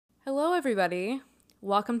Hello, everybody.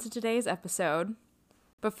 Welcome to today's episode.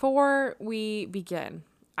 Before we begin,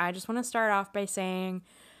 I just want to start off by saying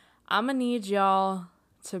I'm going to need y'all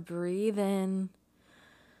to breathe in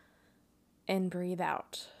and breathe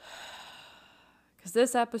out. Because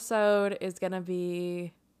this episode is going to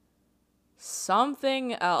be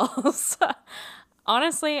something else.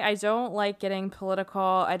 Honestly, I don't like getting political.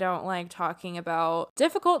 I don't like talking about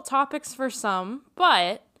difficult topics for some,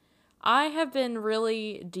 but I have been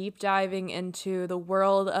really deep diving into the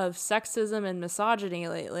world of sexism and misogyny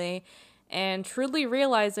lately and truly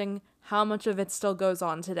realizing how much of it still goes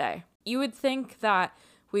on today. You would think that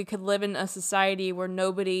we could live in a society where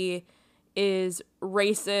nobody is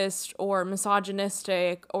racist or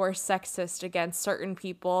misogynistic or sexist against certain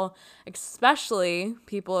people, especially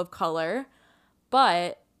people of color,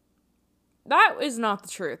 but that is not the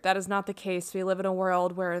truth. That is not the case. We live in a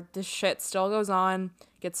world where this shit still goes on,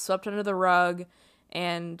 gets swept under the rug,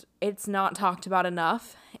 and it's not talked about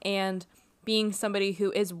enough. And being somebody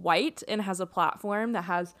who is white and has a platform that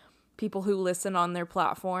has people who listen on their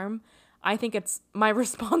platform, I think it's my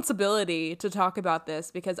responsibility to talk about this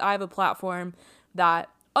because I have a platform that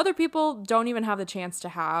other people don't even have the chance to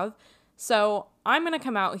have. So I'm going to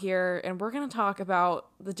come out here and we're going to talk about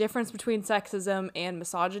the difference between sexism and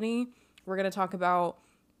misogyny. We're going to talk about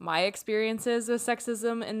my experiences with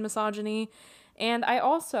sexism and misogyny. And I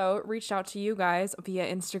also reached out to you guys via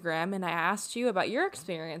Instagram and I asked you about your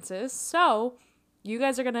experiences. So you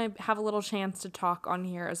guys are going to have a little chance to talk on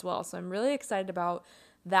here as well. So I'm really excited about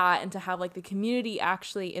that and to have like the community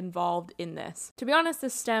actually involved in this. To be honest,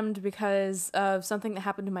 this stemmed because of something that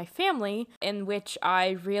happened to my family in which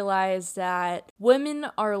I realized that women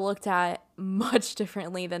are looked at much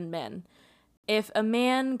differently than men. If a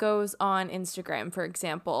man goes on Instagram, for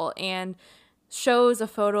example, and shows a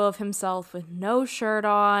photo of himself with no shirt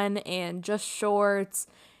on and just shorts,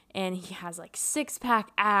 and he has like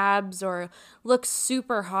six-pack abs or looks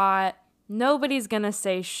super hot, nobody's gonna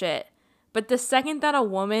say shit. But the second that a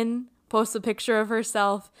woman posts a picture of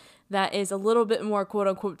herself that is a little bit more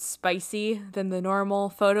quote-unquote spicy than the normal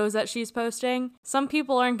photos that she's posting, some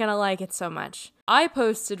people aren't gonna like it so much. I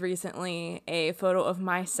posted recently a photo of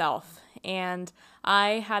myself, and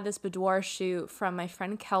I had this boudoir shoot from my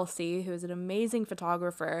friend Kelsey, who is an amazing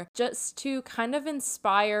photographer, just to kind of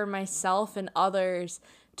inspire myself and others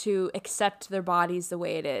to accept their bodies the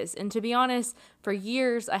way it is. And to be honest, for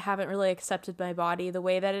years, I haven't really accepted my body the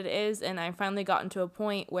way that it is, and I finally gotten to a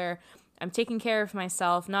point where I'm taking care of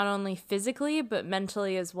myself, not only physically, but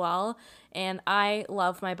mentally as well. And I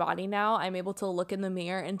love my body now. I'm able to look in the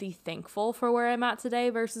mirror and be thankful for where I'm at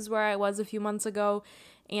today versus where I was a few months ago.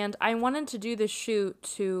 And I wanted to do this shoot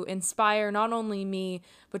to inspire not only me,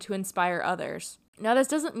 but to inspire others. Now, this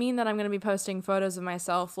doesn't mean that I'm going to be posting photos of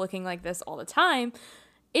myself looking like this all the time.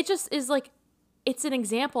 It just is like, it's an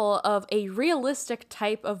example of a realistic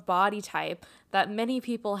type of body type that many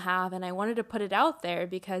people have. And I wanted to put it out there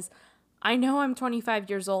because I know I'm 25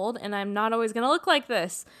 years old and I'm not always going to look like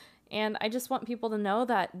this. And I just want people to know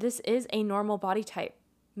that this is a normal body type.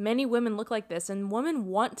 Many women look like this, and women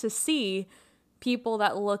want to see people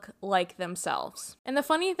that look like themselves. And the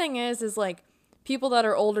funny thing is like people that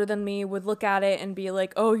are older than me would look at it and be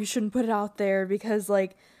like, oh, you shouldn't put it out there because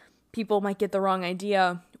like people might get the wrong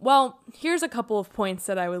idea. Well, here's a couple of points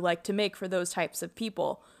that I would like to make for those types of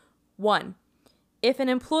people. 1, if an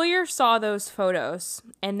employer saw those photos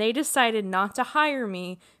and they decided not to hire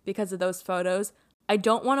me because of those photos, I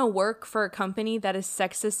don't want to work for a company that is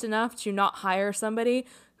sexist enough to not hire somebody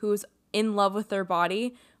who's in love with their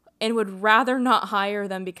body and would rather not hire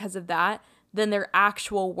them because of that than their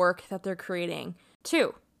actual work that they're creating.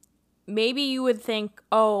 2, maybe you would think,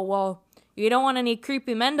 oh, well, you don't want any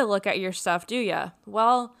creepy men to look at your stuff, do ya?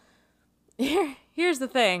 Well, here's the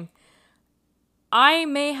thing. I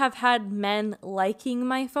may have had men liking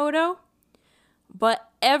my photo,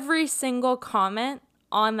 but every single comment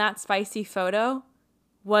on that spicy photo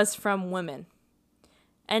was from women.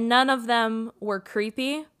 And none of them were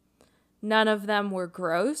creepy. None of them were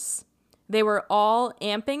gross. They were all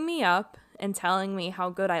amping me up and telling me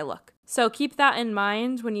how good I look. So keep that in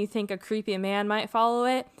mind when you think a creepy man might follow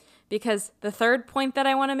it. Because the third point that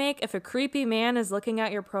I want to make, if a creepy man is looking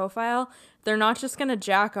at your profile, they're not just going to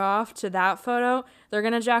jack off to that photo, they're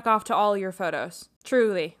going to jack off to all your photos.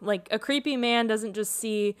 Truly. Like, a creepy man doesn't just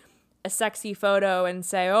see a sexy photo and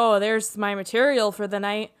say, oh, there's my material for the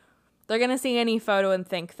night. They're going to see any photo and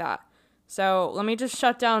think that. So let me just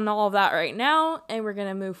shut down all of that right now, and we're going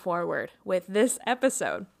to move forward with this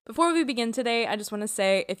episode. Before we begin today, I just want to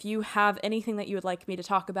say if you have anything that you would like me to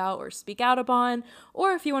talk about or speak out upon,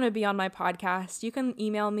 or if you want to be on my podcast, you can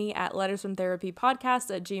email me at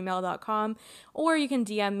lettersfromtherapypodcast@gmail.com, or you can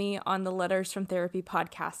DM me on the Letters from Therapy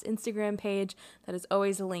Podcast Instagram page that is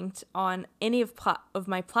always linked on any of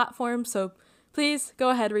my platforms. So please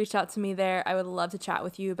go ahead, reach out to me there. I would love to chat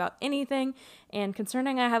with you about anything. And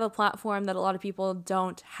concerning I have a platform that a lot of people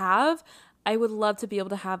don't have, I would love to be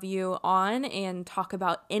able to have you on and talk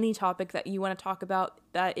about any topic that you want to talk about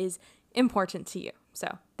that is important to you.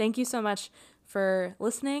 So thank you so much for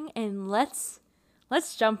listening, and let's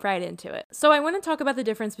jump right into it. So I want to talk about the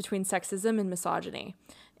difference between sexism and misogyny.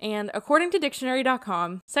 And according to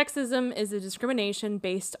dictionary.com, sexism is a discrimination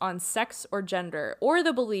based on sex or gender, or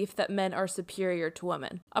the belief that men are superior to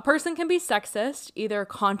women. A person can be sexist either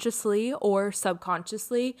consciously or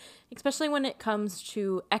subconsciously, especially when it comes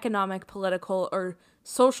to economic, political, or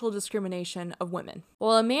social discrimination of women.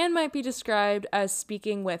 While a man might be described as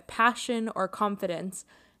speaking with passion or confidence,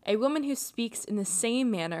 a woman who speaks in the same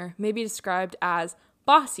manner may be described as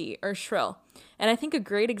bossy or shrill. And I think a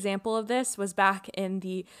great example of this was back in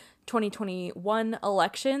the 2021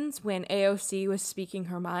 elections when AOC was speaking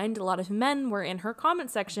her mind. A lot of men were in her comment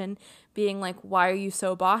section being like, "Why are you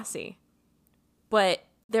so bossy?" But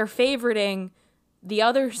they're favoriting the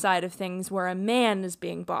other side of things where a man is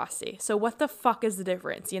being bossy. So what the fuck is the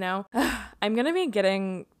difference, you know? I'm going to be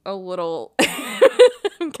getting a little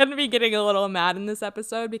mad in this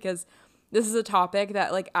episode because this is a topic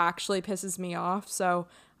that actually pisses me off. So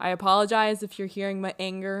I apologize if you're hearing my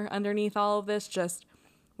anger underneath all of this. Just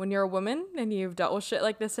when you're a woman and you've dealt with shit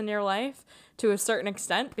like this in your life to a certain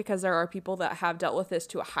extent, because there are people that have dealt with this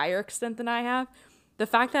to a higher extent than I have, the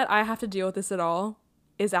fact that I have to deal with this at all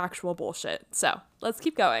is actual bullshit. So let's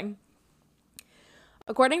keep going.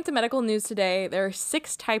 According to Medical News Today, there are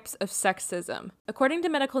 6 types of sexism. According to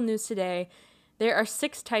Medical News Today, there are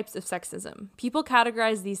 6 types of sexism. People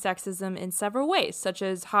categorize these sexism in several ways, such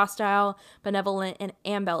as hostile, benevolent, and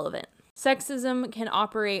ambivalent. Sexism can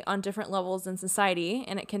operate on different levels in society,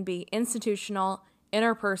 and it can be institutional,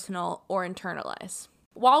 interpersonal, or internalized.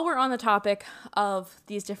 While we're on the topic of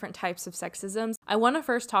these different types of sexisms, I want to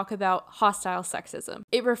first talk about hostile sexism.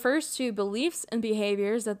 It refers to beliefs and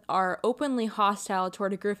behaviors that are openly hostile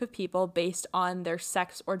toward a group of people based on their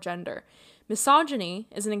sex or gender. Misogyny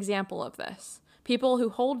is an example of this. People who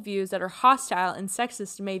hold views that are hostile and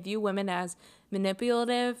sexist may view women as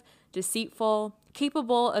manipulative, deceitful,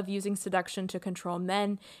 capable of using seduction to control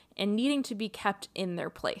men, and needing to be kept in their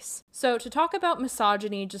place. So to talk about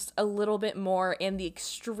misogyny just a little bit more and the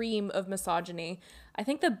extreme of misogyny, I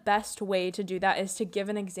think the best way to do that is to give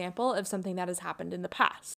an example of something that has happened in the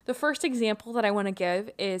past. The first example that I want to give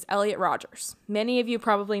is Elliot Rodgers. Many of you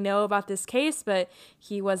probably know about this case, but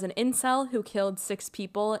he was an incel who killed 6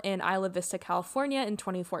 people in Isla Vista, California in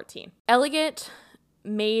 2014. Elliot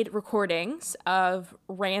made recordings of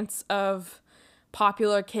rants of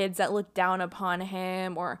popular kids that looked down upon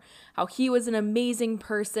him, or how he was an amazing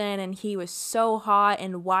person and he was so hot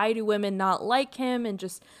and why do women not like him, and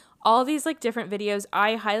just all these different videos.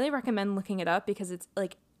 I highly recommend looking it up because it's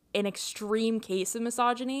an extreme case of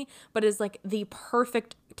misogyny, but is the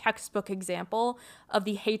perfect textbook example of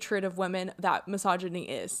the hatred of women that misogyny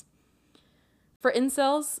is. For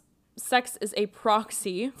incels, sex is a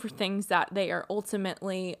proxy for things that they are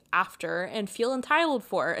ultimately after and feel entitled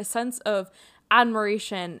for, a sense of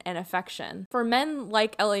admiration and affection. For men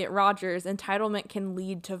like Elliot Rodgers, entitlement can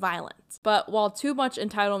lead to violence. But while too much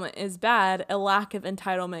entitlement is bad, a lack of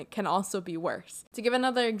entitlement can also be worse. To give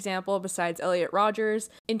another example besides Elliot Rodgers,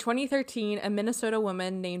 in 2013, a Minnesota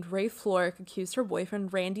woman named Ray Florek accused her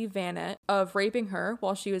boyfriend Randy Vanett of raping her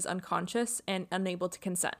while she was unconscious and unable to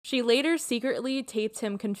consent. She later secretly taped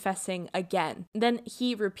him confessing again. Then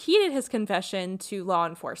he repeated his confession to law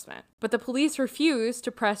enforcement, but the police refused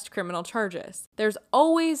to press criminal charges. There's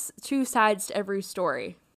always 2 sides to every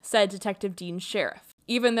story, said Detective Dean Sheriff.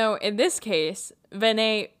 Even though in this case,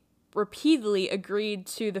 Vanett repeatedly agreed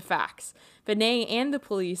to the facts. Vanett and the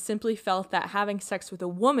police simply felt that having sex with a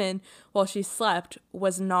woman while she slept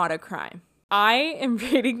was not a crime. I am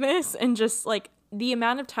reading this and just the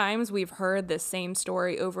amount of times we've heard the same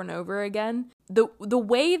story over and over again, the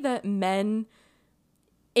way that men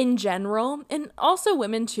in general, and also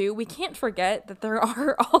women too, we can't forget that there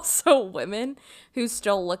are also women who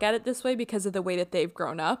still look at it this way because of the way that they've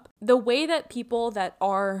grown up. The way that people that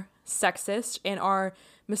are sexist and are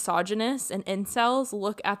misogynist and incels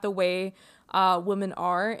look at the way women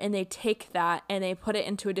are, and they take that and they put it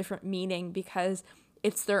into a different meaning because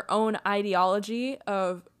it's their own ideology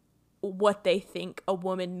of what they think a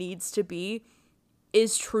woman needs to be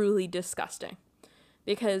is truly disgusting.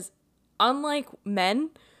 Because unlike men,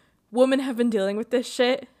 women have been dealing with this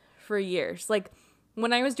shit for years. Like,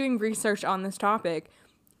 when I was doing research on this topic,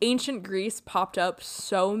 ancient Greece popped up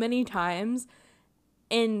so many times,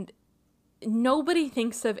 and nobody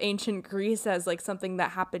thinks of ancient Greece as like something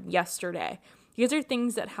that happened yesterday. These are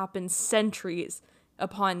things that happened centuries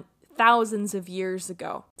upon thousands of years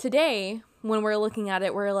ago. Today, when we're looking at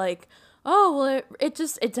it, we're like, oh, well,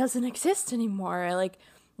 it doesn't exist anymore. Like,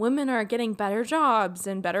 women are getting better jobs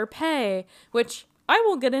and better pay, which I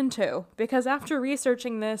will get into, because after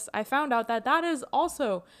researching this, I found out that that is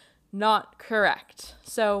also not correct.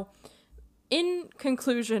 So, in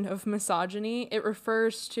conclusion of misogyny, it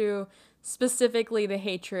refers to specifically the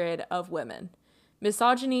hatred of women.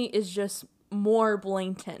 Misogyny is just more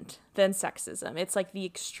blatant than sexism. It's like the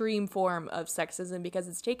extreme form of sexism because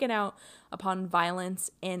it's taken out upon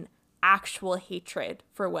violence and actual hatred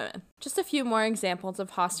for women. Just a few more examples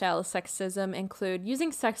of hostile sexism include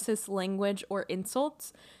using sexist language or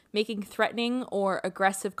insults, making threatening or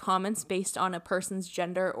aggressive comments based on a person's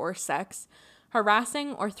gender or sex,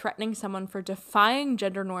 harassing or threatening someone for defying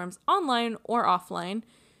gender norms online or offline,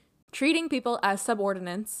 treating people as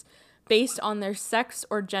subordinates based on their sex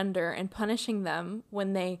or gender and punishing them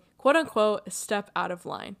when they quote-unquote step out of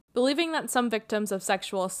line. Believing that some victims of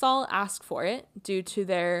sexual assault ask for it due to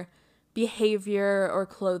their behavior or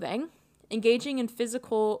clothing, engaging in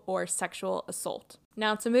physical or sexual assault.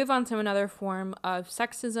 Now, to move on to another form of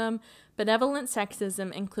sexism, benevolent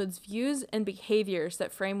sexism includes views and behaviors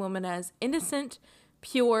that frame women as innocent,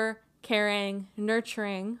 pure, caring,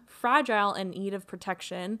 nurturing, fragile in need of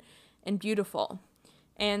protection, and beautiful.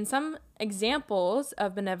 And some examples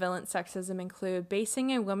of benevolent sexism include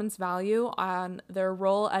basing a woman's value on their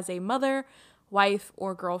role as a mother, wife,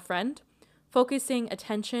 or girlfriend, focusing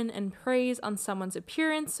attention and praise on someone's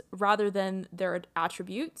appearance rather than their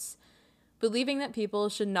attributes, believing that people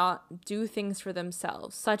should not do things for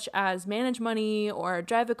themselves, such as manage money or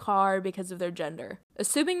drive a car because of their gender,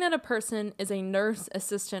 assuming that a person is a nurse,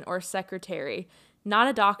 assistant, or secretary, not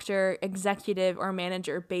a doctor, executive, or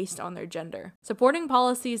manager based on their gender. Supporting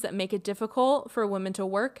policies that make it difficult for women to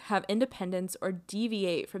work, have independence, or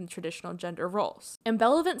deviate from traditional gender roles.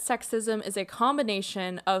 Benevolent sexism is a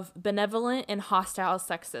combination of benevolent and hostile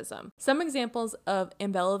sexism. Some examples of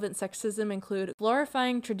benevolent sexism include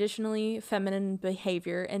glorifying traditionally feminine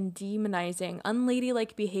behavior and demonizing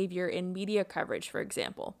unladylike behavior in media coverage, for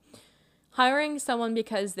example. Hiring someone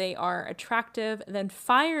because they are attractive, then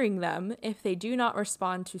firing them if they do not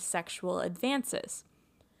respond to sexual advances.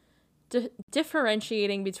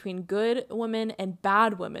 Differentiating between good women and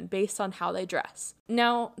bad women based on how they dress.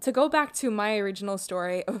 Now, to go back to my original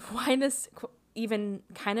story of why this even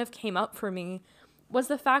kind of came up for me, was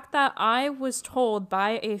the fact that I was told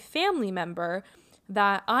by a family member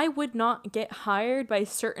that I would not get hired by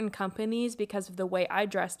certain companies because of the way I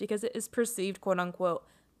dress, because it is perceived, quote unquote,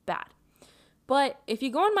 bad. But if you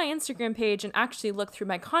go on my Instagram page and actually look through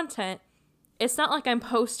my content, it's not like I'm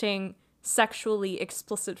posting sexually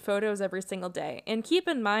explicit photos every single day. And keep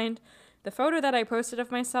in mind, the photo that I posted of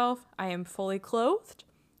myself, I am fully clothed.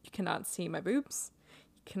 You cannot see my boobs.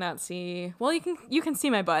 You cannot see, well, you can see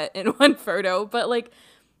my butt in one photo, but like,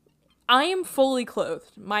 I am fully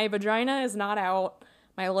clothed. My vagina is not out.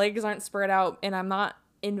 My legs aren't spread out, and I'm not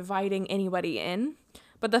inviting anybody in.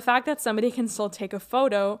 But the fact that somebody can still take a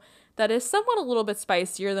photo that is somewhat a little bit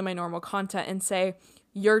spicier than my normal content and say,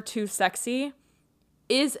 you're too sexy,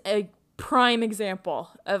 is a prime example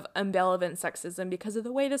of benevolent sexism because of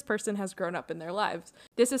the way this person has grown up in their lives.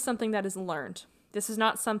 This is something that is learned. This is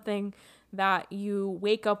not something that you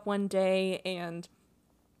wake up one day and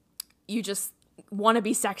you just want to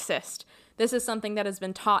be sexist. This is something that has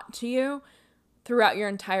been taught to you throughout your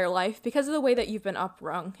entire life because of the way that you've been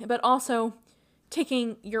uprung, but also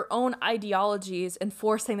taking your own ideologies and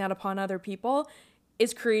forcing that upon other people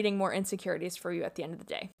is creating more insecurities for you at the end of the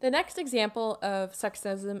day. The next example of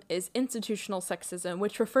sexism is institutional sexism,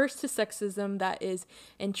 which refers to sexism that is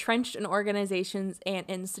entrenched in organizations and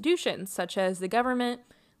institutions, such as the government,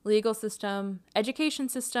 legal system, education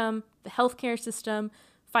system, the healthcare system,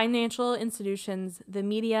 financial institutions, the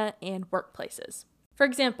media, and workplaces. For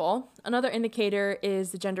example, another indicator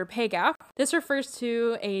is the gender pay gap. This refers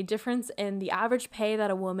to a difference in the average pay that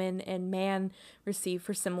a woman and man receive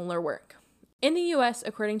for similar work. In the US,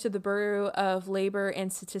 according to the Bureau of Labor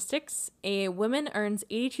and Statistics, a woman earns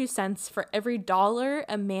 82 cents for every dollar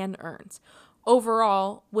a man earns.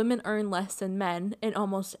 Overall, women earn less than men in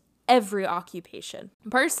almost every occupation.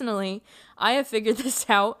 Personally, I have figured this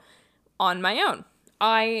out on my own.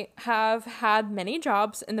 I have had many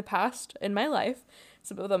jobs in the past in my life,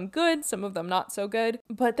 some of them good, some of them not so good,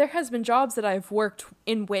 but there has been jobs that I've worked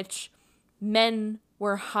in which men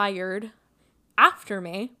were hired after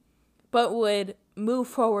me, but would move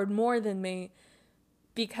forward more than me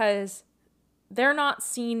because they're not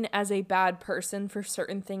seen as a bad person for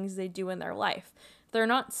certain things they do in their life. They're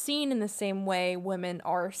not seen in the same way women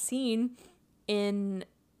are seen in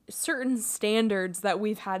certain standards that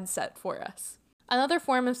we've had set for us. Another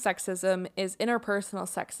form of sexism is interpersonal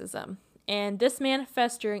sexism, and this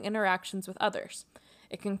manifests during interactions with others.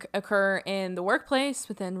 It can occur in the workplace,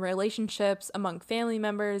 within relationships, among family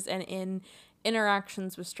members, and in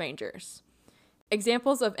interactions with strangers.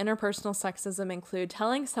 Examples of interpersonal sexism include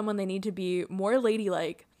telling someone they need to be more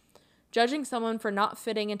ladylike, judging someone for not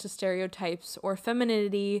fitting into stereotypes or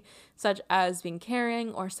femininity, such as being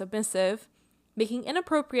caring or submissive, making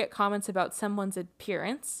inappropriate comments about someone's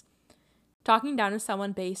appearance, talking down to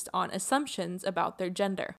someone based on assumptions about their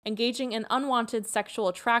gender, engaging in unwanted sexual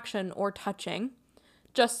attraction or touching,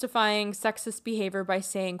 justifying sexist behavior by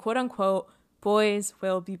saying, quote unquote, boys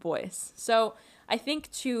will be boys. So I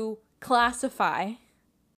think to classify,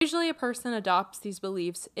 usually a person adopts these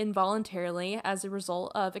beliefs involuntarily as a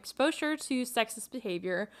result of exposure to sexist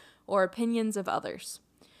behavior or opinions of others.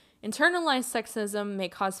 Internalized sexism may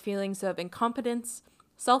cause feelings of incompetence,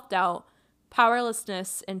 self-doubt,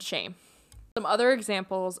 powerlessness, and shame. Some other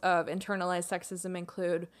examples of internalized sexism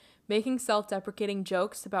include making self-deprecating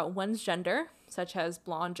jokes about one's gender, such as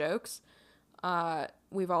blonde jokes.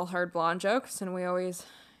 We've all heard blonde jokes, and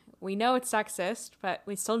we know it's sexist, but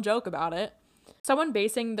we still joke about it. Someone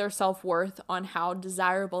basing their self-worth on how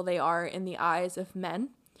desirable they are in the eyes of men.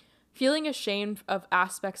 Feeling ashamed of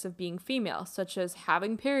aspects of being female, such as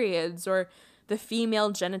having periods or the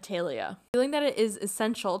female genitalia. Feeling that it is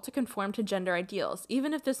essential to conform to gender ideals,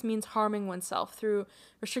 even if this means harming oneself through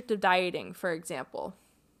restrictive dieting, for example.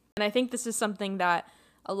 And I think this is something that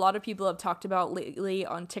a lot of people have talked about lately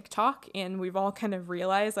on TikTok, and we've all kind of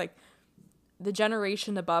realized, like, the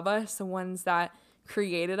generation above us, the ones that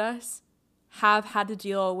created us, have had to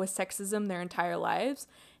deal with sexism their entire lives,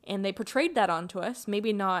 and they portrayed that onto us,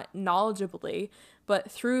 maybe not knowledgeably, but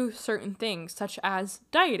through certain things, such as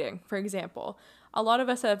dieting, for example. A lot of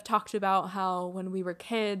us have talked about how when we were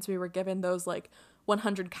kids, we were given those, like,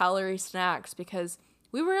 100-calorie snacks because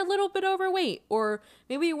we were a little bit overweight, or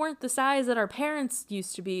maybe we weren't the size that our parents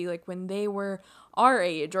used to be, like, when they were our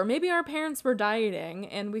age, or maybe our parents were dieting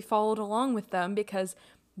and we followed along with them because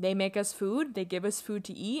they make us food, they give us food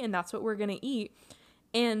to eat, and that's what we're gonna eat.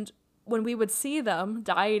 And when we would see them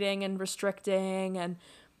dieting and restricting and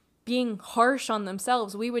being harsh on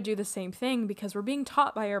themselves, we would do the same thing because we're being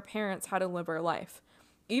taught by our parents how to live our life.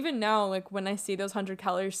 Even now, like, when I see those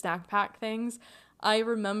 100-calorie snack pack things, I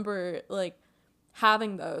remember, like,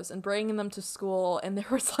 having those and bringing them to school, and there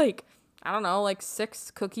was, like, I don't know, like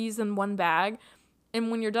 6 cookies in one bag. And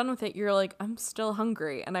when you're done with it, you're like, I'm still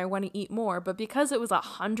hungry and I want to eat more. But because it was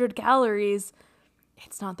 100 calories,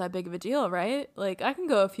 it's not that big of a deal, right? Like, I can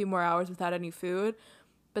go a few more hours without any food.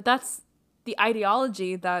 But that's the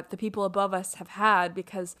ideology that the people above us have had,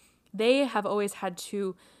 because they have always had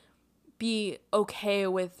to be okay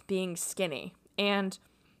with being skinny. And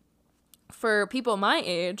for people my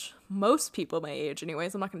age, most people my age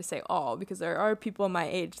anyways, I'm not going to say all, because there are people my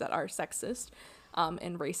age that are sexist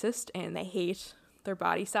and racist, and they hate their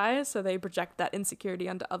body size, so they project that insecurity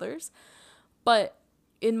onto others. But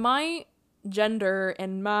in my gender,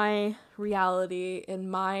 in my reality, in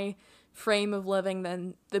my frame of living,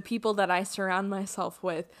 then the people that I surround myself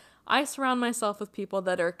with people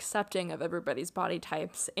that are accepting of everybody's body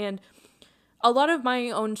types. And a lot of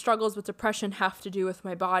my own struggles with depression have to do with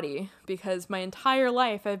my body, because my entire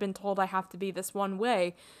life I've been told I have to be this one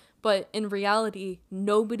way, but in reality,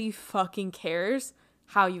 nobody fucking cares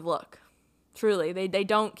how you look. Truly, they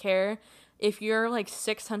don't care. If you're like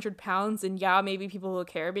 600 pounds, and yeah, maybe people will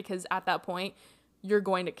care, because at that point, you're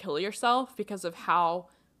going to kill yourself because of how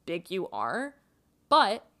big you are.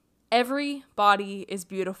 But every body is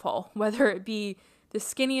beautiful, whether it be the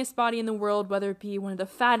skinniest body in the world, whether it be one of the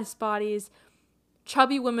fattest bodies.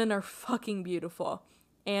 Chubby women are fucking beautiful.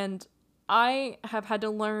 And I have had to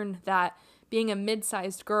learn that being a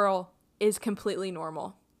mid-sized girl is completely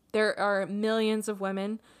normal. There are millions of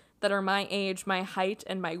women that are my age, my height,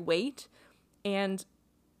 and my weight, and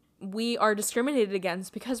we are discriminated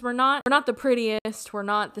against because we're not the prettiest, we're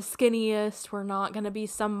not the skinniest, we're not going to be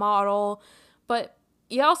some model. But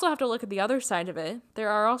you also have to look at the other side of it. There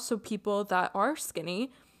are also people that are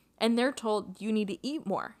skinny, and they're told you need to eat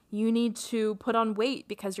more. You need to put on weight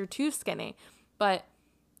because you're too skinny. But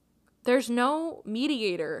there's no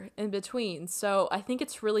mediator in between. So I think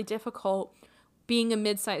it's really difficult being a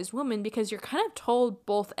mid-sized woman because you're kind of told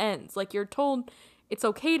both ends. Like, you're told it's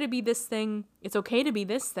okay to be this thing, it's okay to be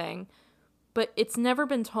this thing, but it's never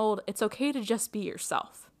been told it's okay to just be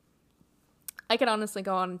yourself. I could honestly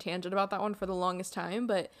go on a tangent about that one for the longest time,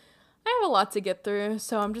 but I have a lot to get through,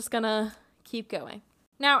 so I'm just gonna keep going.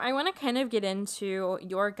 Now, I want to kind of get into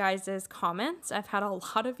your guys' comments. I've had a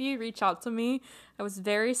lot of you reach out to me. I was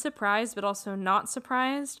very surprised, but also not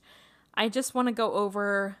surprised. I just want to go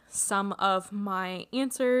over some of my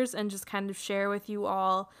answers and just kind of share with you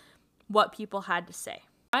all what people had to say.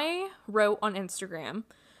 I wrote on Instagram,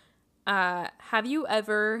 have you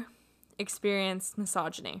ever experienced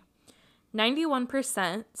misogyny?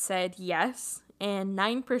 91% said yes, and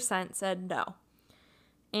 9% said no.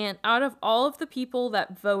 And out of all of the people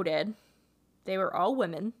that voted, they were all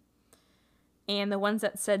women. And the ones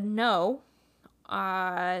that said no,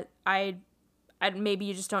 maybe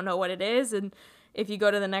you just don't know what it is. And if you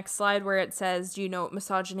go to the next slide where it says, do you know what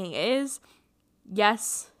misogyny is?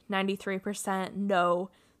 Yes, 93%, no,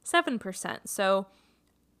 7%. So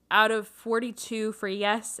out of 42 for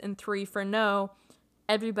yes and 3 for no,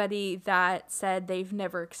 everybody that said they've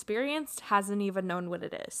never experienced hasn't even known what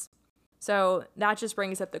it is. So that just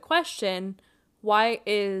brings up the question, why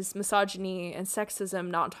is misogyny and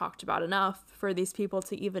sexism not talked about enough for these people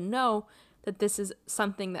to even know that this is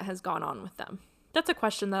something that has gone on with them? That's a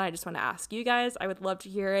question that I just want to ask you guys. I would love to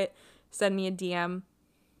hear it. Send me a DM.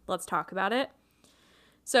 Let's talk about it.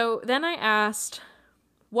 So then I asked,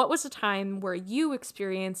 what was a time where you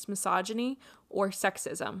experienced misogyny or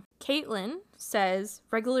sexism? Caitlin says,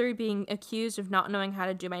 regularly being accused of not knowing how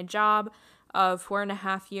to do my job, of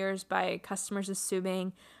 4.5 years by customers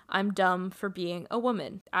assuming I'm dumb for being a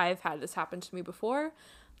woman. I've had this happen to me before.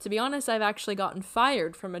 To be honest, I've actually gotten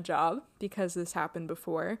fired from a job because this happened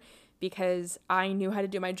before, because I knew how to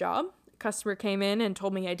do my job. A customer came in and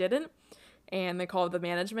told me I didn't, and they called the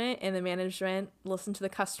management, and the management listened to the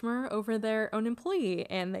customer over their own employee,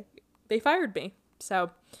 and they fired me.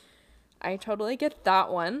 So I totally get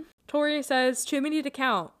that one. Tori says, too many to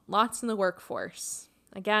count, lots in the workforce.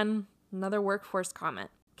 Again, another workforce comment.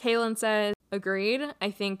 Kaylin says, agreed.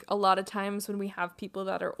 I think a lot of times when we have people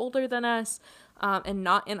that are older than us and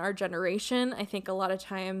not in our generation, I think a lot of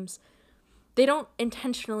times they don't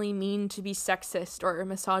intentionally mean to be sexist or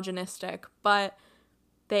misogynistic, but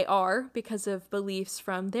they are because of beliefs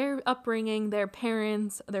from their upbringing, their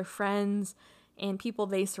parents, their friends, and people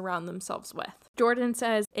they surround themselves with. Jordan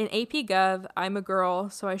says, in AP Gov, I'm a girl,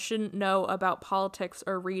 so I shouldn't know about politics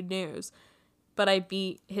or read news, but I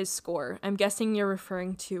beat his score. I'm guessing you're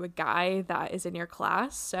referring to a guy that is in your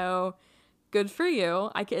class, so good for you.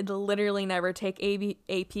 I could literally never take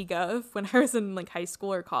AP Gov when I was in high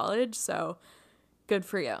school or college, so good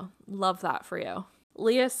for you. Love that for you.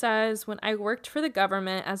 Leah says, when I worked for the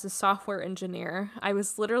government as a software engineer, I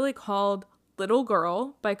was literally called little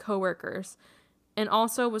girl by coworkers and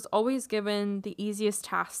also was always given the easiest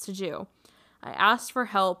task to do. I asked for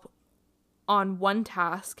help on one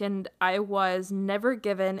task, and I was never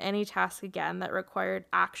given any task again that required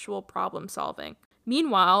actual problem solving.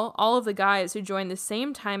 Meanwhile, all of the guys who joined the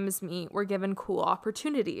same time as me were given cool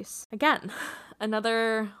opportunities. Again,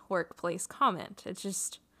 another workplace comment. It's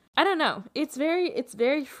just, I don't know. It's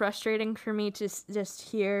very frustrating for me to just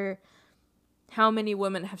hear how many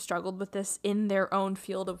women have struggled with this in their own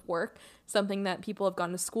field of work, something that people have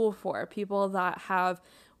gone to school for, people that have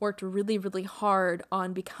worked really, really hard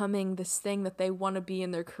on becoming this thing that they want to be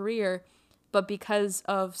in their career, but because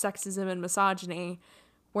of sexism and misogyny,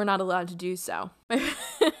 we're not allowed to do so.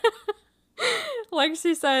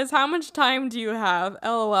 Lexi says, how much time do you have?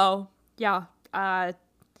 LOL. Yeah.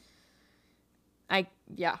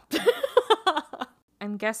 Yeah.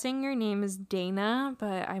 I'm guessing your name is Dana,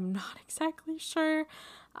 but I'm not exactly sure.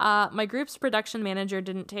 My group's production manager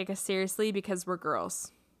didn't take us seriously because we're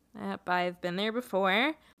girls. Yep, I've been there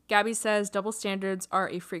before. Gabby says double standards are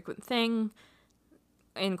a frequent thing.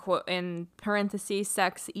 In parentheses,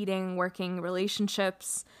 sex, eating, working,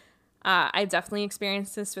 relationships. I've definitely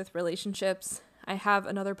experienced this with relationships. I have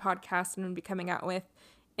another podcast I'm going to be coming out with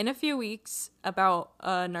in a few weeks about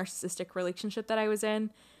a narcissistic relationship that I was in.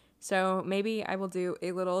 So maybe I will do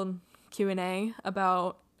a little Q&A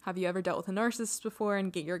about have you ever dealt with a narcissist before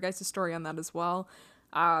and get your guys' story on that as well.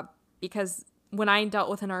 Because when I dealt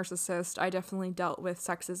with a narcissist, I definitely dealt with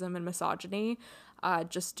sexism and misogyny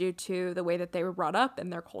just due to the way that they were brought up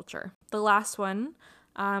and their culture. The last one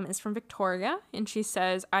is from Victoria, and she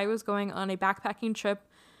says, I was going on a backpacking trip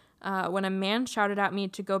when a man shouted at me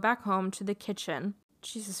to go back home to the kitchen.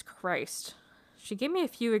 Jesus Christ. She gave me a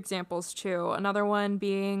few examples too. Another one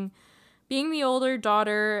being, Being the older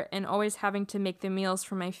daughter and always having to make the meals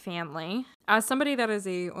for my family. As somebody that is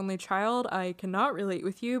a only child, I cannot relate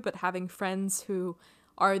with you, but having friends who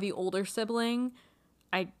are the older sibling,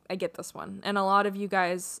 I get this one. And a lot of you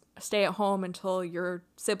guys stay at home until your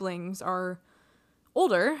siblings are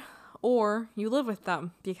older or you live with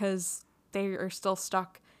them because they are still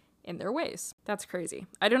stuck in their ways. That's crazy.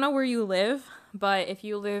 I don't know where you live, but if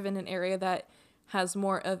you live in an area that has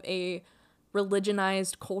more of a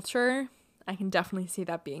religionized culture, I can definitely see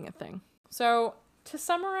that being a thing. So to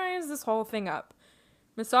summarize this whole thing up,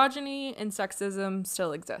 misogyny and sexism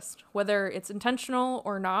still exist. Whether it's intentional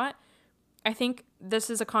or not, I think this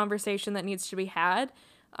is a conversation that needs to be had.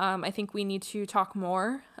 I think we need to talk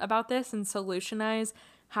more about this and solutionize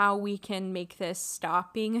how we can make this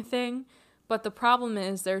stop being a thing. But the problem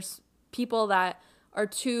is there's people that are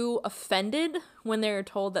too offended when they're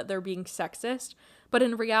told that they're being sexist. But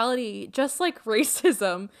in reality, just like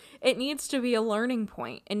racism, it needs to be a learning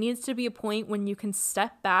point. It needs to be a point when you can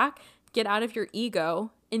step back, get out of your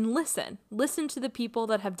ego, and listen. Listen to the people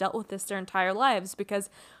that have dealt with this their entire lives, because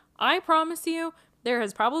I promise you, there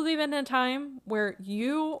has probably been a time where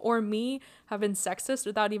you or me have been sexist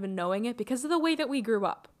without even knowing it because of the way that we grew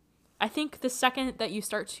up. I think the second that you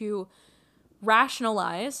start to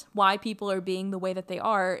rationalize why people are being the way that they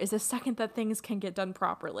are is the second that things can get done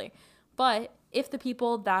properly. But if the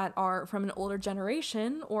people that are from an older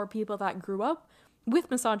generation or people that grew up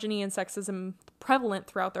with misogyny and sexism prevalent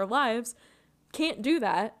throughout their lives can't do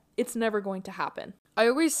that, it's never going to happen. I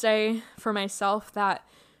always say for myself that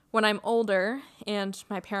when I'm older and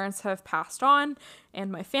my parents have passed on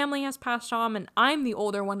and my family has passed on and I'm the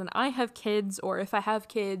older one and I have kids, or if I have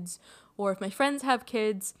kids, or if my friends have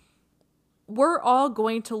kids, we're all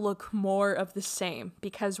going to look more of the same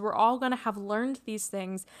because we're all going to have learned these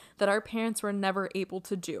things that our parents were never able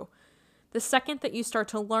to do. The second that you start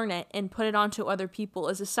to learn it and put it onto other people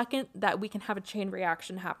is the second that we can have a chain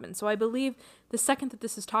reaction happen. So I believe the second that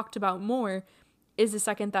this is talked about more is the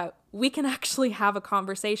second that we can actually have a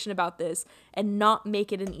conversation about this and not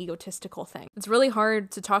make it an egotistical thing. It's really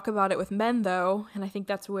hard to talk about it with men though, and I think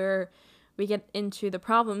that's where we get into the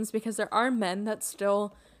problems because there are men that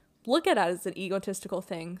still look at it as an egotistical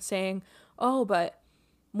thing, saying, oh, but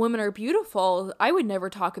women are beautiful. I would never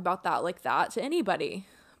talk about that like that to anybody.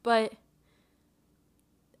 But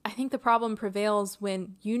I think the problem prevails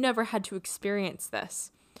when you never had to experience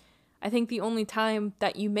this. I think the only time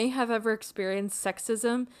that you may have ever experienced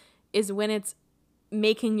sexism is when it's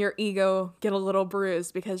making your ego get a little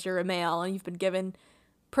bruised because you're a male and you've been given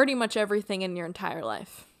pretty much everything in your entire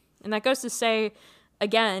life. And that goes to say,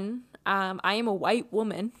 again, I am a white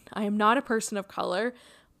woman. I am not a person of color,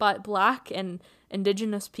 but Black and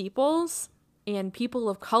Indigenous peoples and people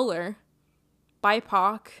of color,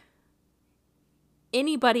 BIPOC,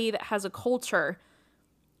 anybody that has a culture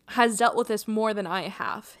has dealt with this more than I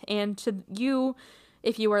have. And to you,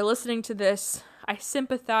 if you are listening to this, I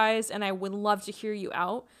sympathize and I would love to hear you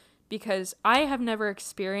out because I have never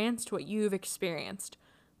experienced what you've experienced,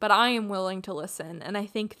 but I am willing to listen. And I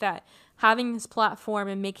think that having this platform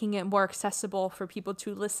and making it more accessible for people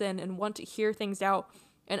to listen and want to hear things out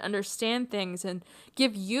and understand things and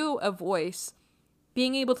give you a voice,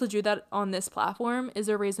 being able to do that on this platform is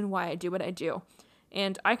a reason why I do what I do.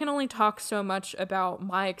 And I can only talk so much about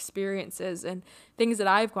my experiences and things that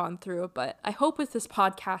I've gone through, but I hope with this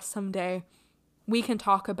podcast someday we can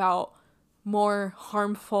talk about more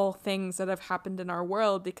harmful things that have happened in our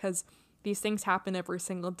world because these things happen every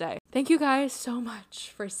single day. Thank you guys so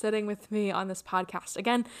much for sitting with me on this podcast.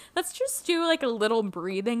 Again, let's just do like a little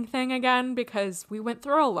breathing thing again because we went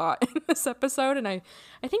through a lot in this episode and I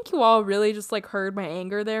think you all really just like heard my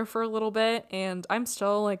anger there for a little bit and I'm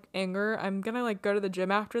still like anger. I'm gonna like go to the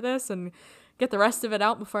gym after this and get the rest of it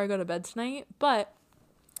out before I go to bed tonight. But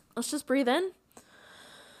let's just breathe in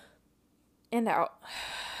and out.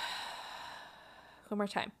 One more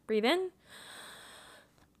time. Breathe in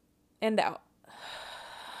and out.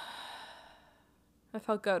 That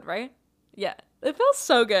felt good, right? Yeah, it feels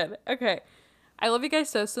so good. Okay. I love you guys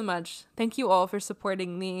so much. Thank you all for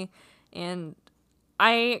supporting me. And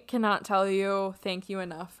I cannot tell you thank you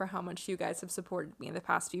enough for how much you guys have supported me in the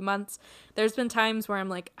past few months. There's been times where I'm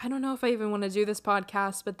like, I don't know if I even want to do this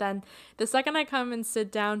podcast. But then the second I come and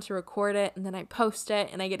sit down to record it and then I post it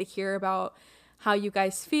and I get to hear about how you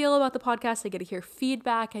guys feel about the podcast. I get to hear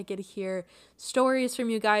feedback. I get to hear stories from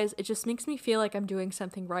you guys. It just makes me feel like I'm doing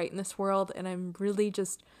something right in this world. And I'm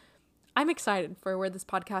excited for where this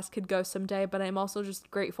podcast could go someday, but I'm also just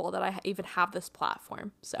grateful that I even have this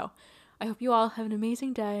platform. So I hope you all have an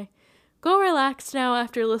amazing day. Go relax now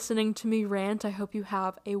after listening to me rant. I hope you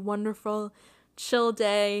have a wonderful, chill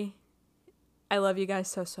day. I love you guys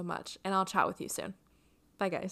so, so much, and I'll chat with you soon. Bye, guys.